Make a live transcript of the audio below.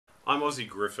I'm Aussie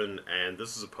Griffin, and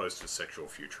this is a post for Sexual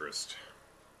Futurist.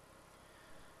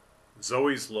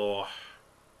 Zoe's Law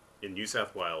in New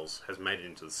South Wales has made it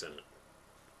into the Senate.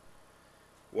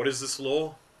 What is this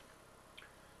law?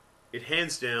 It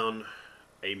hands down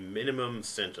a minimum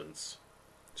sentence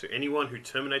to anyone who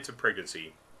terminates a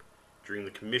pregnancy during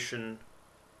the commission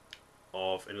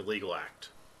of an illegal act.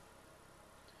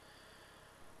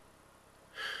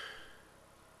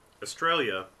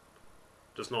 Australia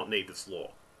does not need this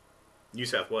law. New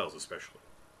South Wales especially.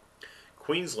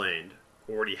 Queensland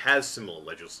already has similar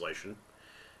legislation,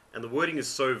 and the wording is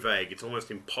so vague it's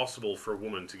almost impossible for a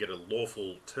woman to get a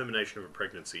lawful termination of a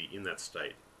pregnancy in that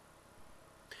state.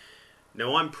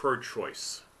 Now, I'm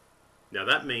pro-choice. Now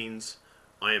that means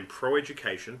I am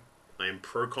pro-education, I am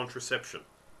pro-contraception,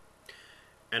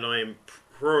 and I am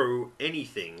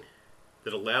pro-anything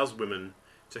that allows women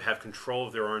to have control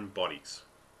of their own bodies.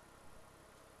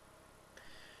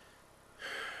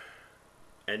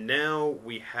 And now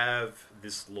we have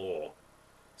this law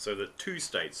so that two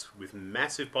states with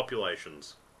massive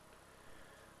populations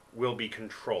will be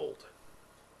controlled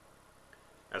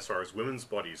as far as women's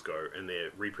bodies go and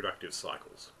their reproductive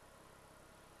cycles.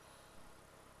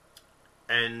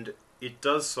 And it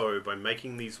does so by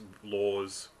making these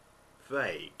laws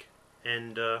vague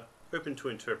and open to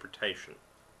interpretation.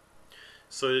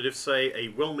 So that if, say, a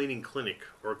well-meaning clinic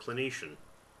or a clinician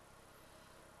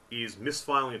is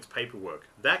misfiling its paperwork,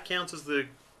 that counts as the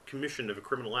commission of a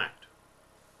criminal act.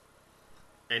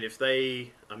 And if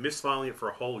they are misfiling it for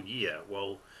a whole year,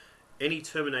 well, any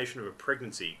termination of a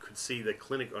pregnancy could see the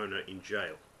clinic owner in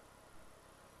jail.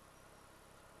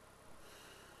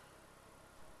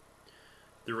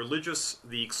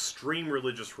 The extreme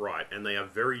religious right, and they are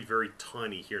very, very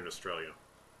tiny here in Australia,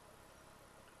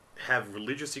 have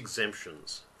religious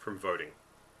exemptions from voting.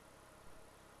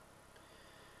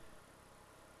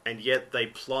 And yet they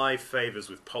ply favours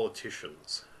with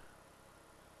politicians,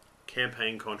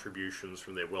 campaign contributions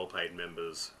from their well-paid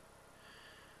members,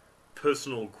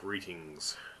 personal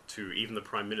greetings to even the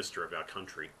Prime Minister of our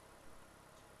country.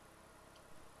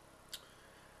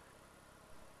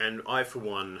 And I, for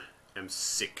one, am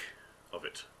sick of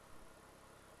it.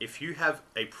 If you have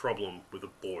a problem with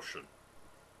abortion,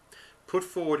 put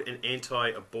forward an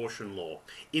anti-abortion law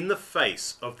in the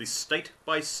face of the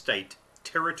state-by-state,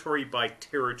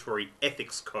 territory-by-territory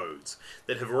ethics codes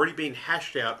that have already been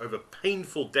hashed out over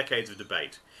painful decades of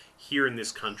debate here in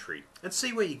this country, and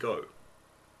see where you go.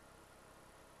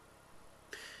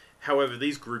 However,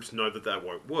 these groups know that that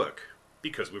won't work,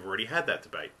 because we've already had that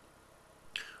debate.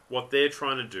 What they're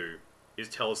trying to do is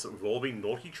tell us that we've all been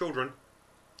naughty children,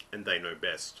 and they know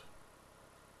best.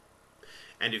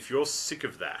 And if you're sick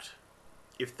of that,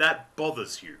 if that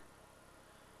bothers you,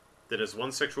 that as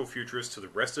one sexual futurist to the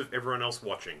rest of everyone else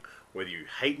watching, whether you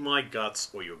hate my guts,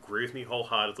 or you agree with me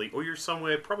wholeheartedly, or you're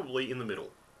somewhere probably in the middle,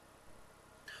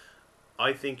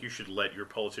 I think you should let your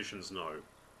politicians know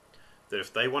that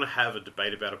if they want to have a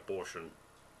debate about abortion,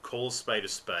 call a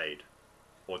spade,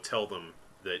 or tell them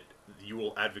that you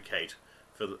will advocate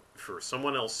for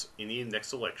someone else in the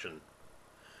next election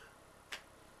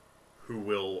who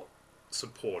will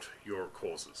support your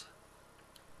causes.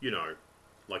 You know,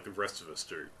 like the rest of us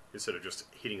do, instead of just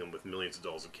hitting them with millions of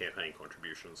dollars of campaign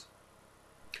contributions.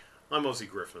 I'm Aussie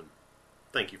Griffin.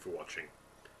 Thank you for watching,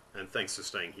 and thanks for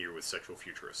staying here with Sexual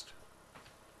Futurist.